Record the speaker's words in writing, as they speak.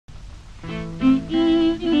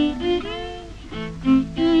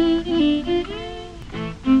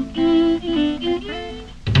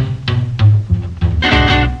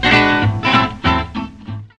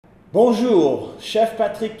Chef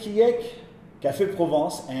Patrick Kiek, Café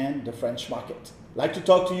Provence, and the French Market. I'd like to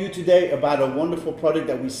talk to you today about a wonderful product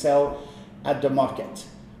that we sell at the market.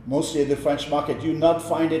 Mostly at the French Market. You'll not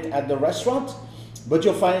find it at the restaurant, but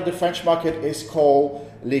you'll find it at the French Market. It's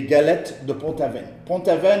called Les Galettes de Pont-Aven.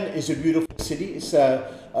 Pont-Aven is a beautiful city. It's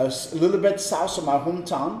a little bit south of my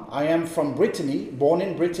hometown. I am from Brittany, born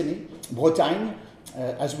in Brittany, Bretagne,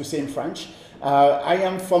 as we say in French. I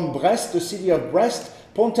am from Brest, the city of Brest.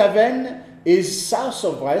 Pont-Aven is south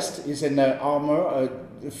of Brest, is in Armor,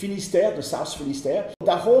 Finistère, the South Finistère.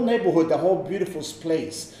 The whole neighborhood, the whole beautiful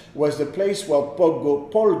place, was the place where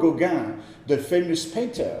Paul Gauguin, the famous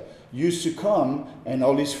painter, used to come and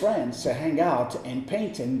all his friends to hang out and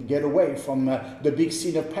paint and get away from the big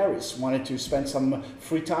scene of Paris. Wanted to spend some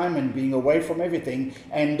free time and being away from everything.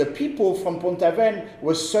 And the people from Pont-Aven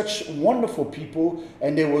were such wonderful people,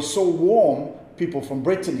 and they were so warm, people from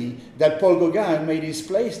Brittany, that Paul Gauguin made his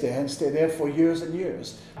place there and stayed there for years and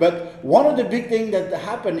years. But one of the big things that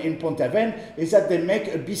happened in Pont-Aven is that they make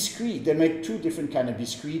a biscuit. They make two different kinds of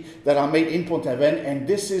biscuits that are made in Pont-Aven, and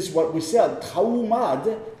this is what we sell,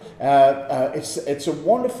 traumade. It's a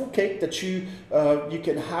wonderful cake that you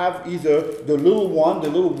can have either the little one, the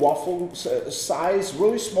little waffle size,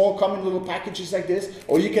 really small, come in little packages like this,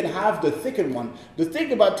 or you can have the thicker one. The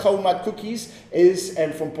thing about traumade cookies is,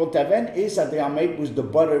 and from Pont-Aven, is that they are made with the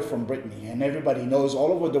butter from Brittany, and everybody knows all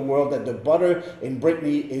over the world that the butter in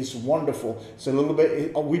Brittany is wonderful. It's a little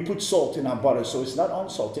bit, we put salt in our butter, so it's not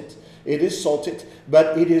unsalted. It is salted,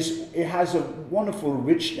 but it has a wonderful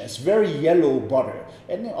richness, very yellow butter,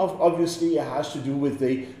 and obviously it has to do with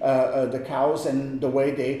the cows and the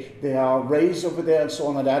way they are raised over there and so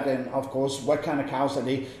on and that, and of course what kind of cows that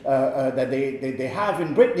they have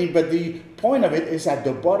in Brittany. But the point of it is that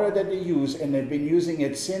the butter that they use, and they've been using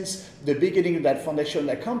it since the beginning of that foundation of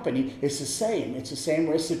that company, is the same. It's the same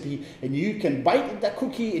recipe, and you can bite into that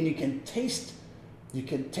cookie and you can taste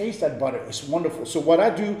that butter. It's wonderful. So what I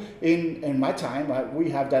do in my time, we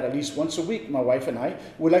have that at least once a week, my wife and I.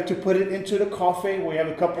 We like to put it into the coffee. We have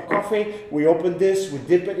a cup of coffee. We open this, we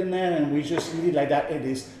dip it in there, and we just eat it like that. It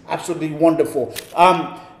is absolutely wonderful.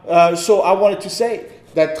 So I wanted to say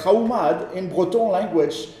that traumade in Breton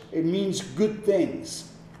language, it means good things.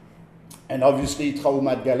 And obviously,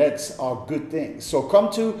 traumade galettes are good things. So come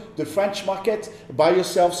to the French Market, buy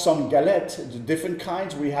yourself some galettes, the different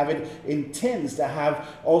kinds. We have it in tins that have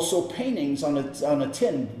also paintings on a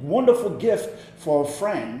tin. Wonderful gift for a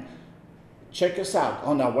friend. Check us out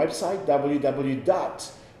on our website,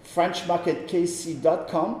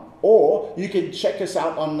 www.frenchmarketkc.com, or you can check us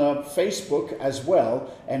out on Facebook as well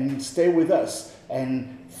and stay with us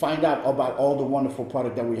and find out about all the wonderful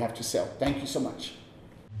product that we have to sell. Thank you so much.